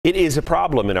It is a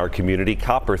problem in our community,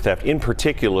 copper theft, in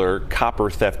particular, copper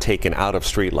theft taken out of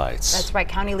streetlights. That's right.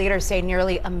 County leaders say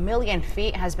nearly 1 million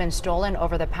feet has been stolen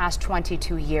over the past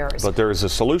 22 years. But there is a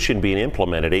solution being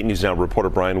implemented. 8 News Now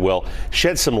reporter Brian Will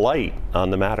shed some light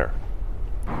on the matter.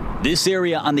 This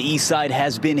area on the east side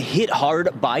has been hit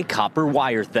hard by copper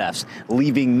wire thefts,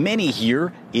 leaving many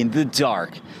here in the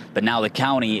dark. But now the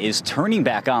county is turning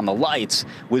back on the lights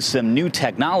with some new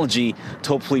technology to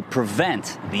hopefully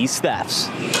prevent these thefts.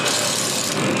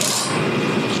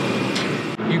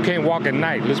 You can't walk at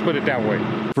night, let's put it that way.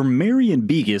 For Marion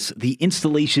Begas, the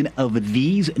installation of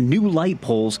these new light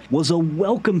poles was a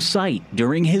welcome sight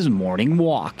during his morning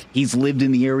walk. He's lived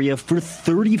in the area for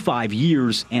 35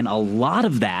 years, and a lot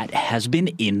of that has been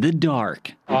in the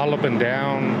dark. All up and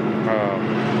down,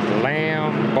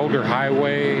 Lamb, Boulder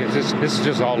Highway, it's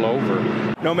just all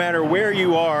over. No matter where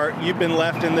you are, you've been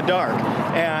left in the dark.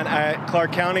 And at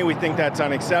Clark County, we think that's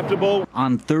unacceptable.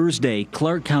 On Thursday,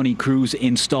 Clark County crews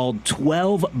installed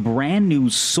 12 brand new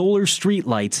solar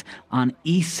streetlights on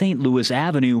East St. Louis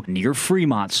Avenue near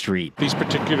Fremont Street. These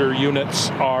particular units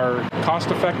are cost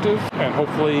effective and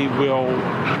hopefully will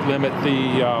limit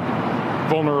the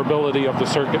vulnerability of the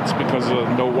circuits because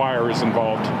no wire is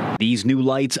involved. These new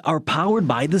lights are powered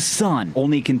by the sun,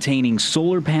 only containing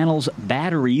solar panels,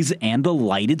 batteries, and the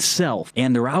light itself,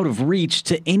 and they're out of reach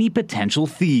to any potential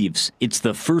thieves. It's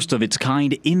the first of its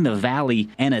kind in the valley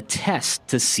and a test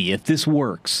to see if this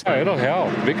works. It'll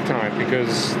help big time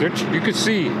because you can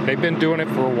see they've been doing it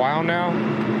for a while now,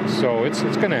 so it's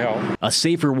going to help. A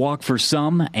safer walk for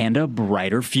some and a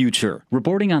brighter future.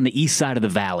 Reporting on the east side of the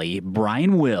valley,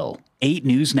 Brian Will, 8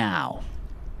 News Now.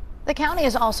 The county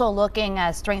is also looking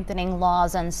at strengthening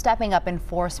laws and stepping up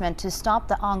enforcement to stop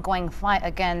the ongoing fight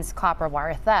against copper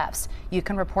wire thefts. You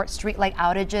can report streetlight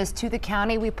outages to the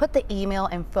county. We put the email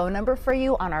and phone number for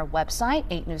you on our website,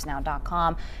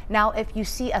 8newsnow.com. Now, if you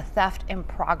see a theft in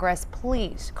progress,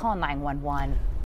 please call 911.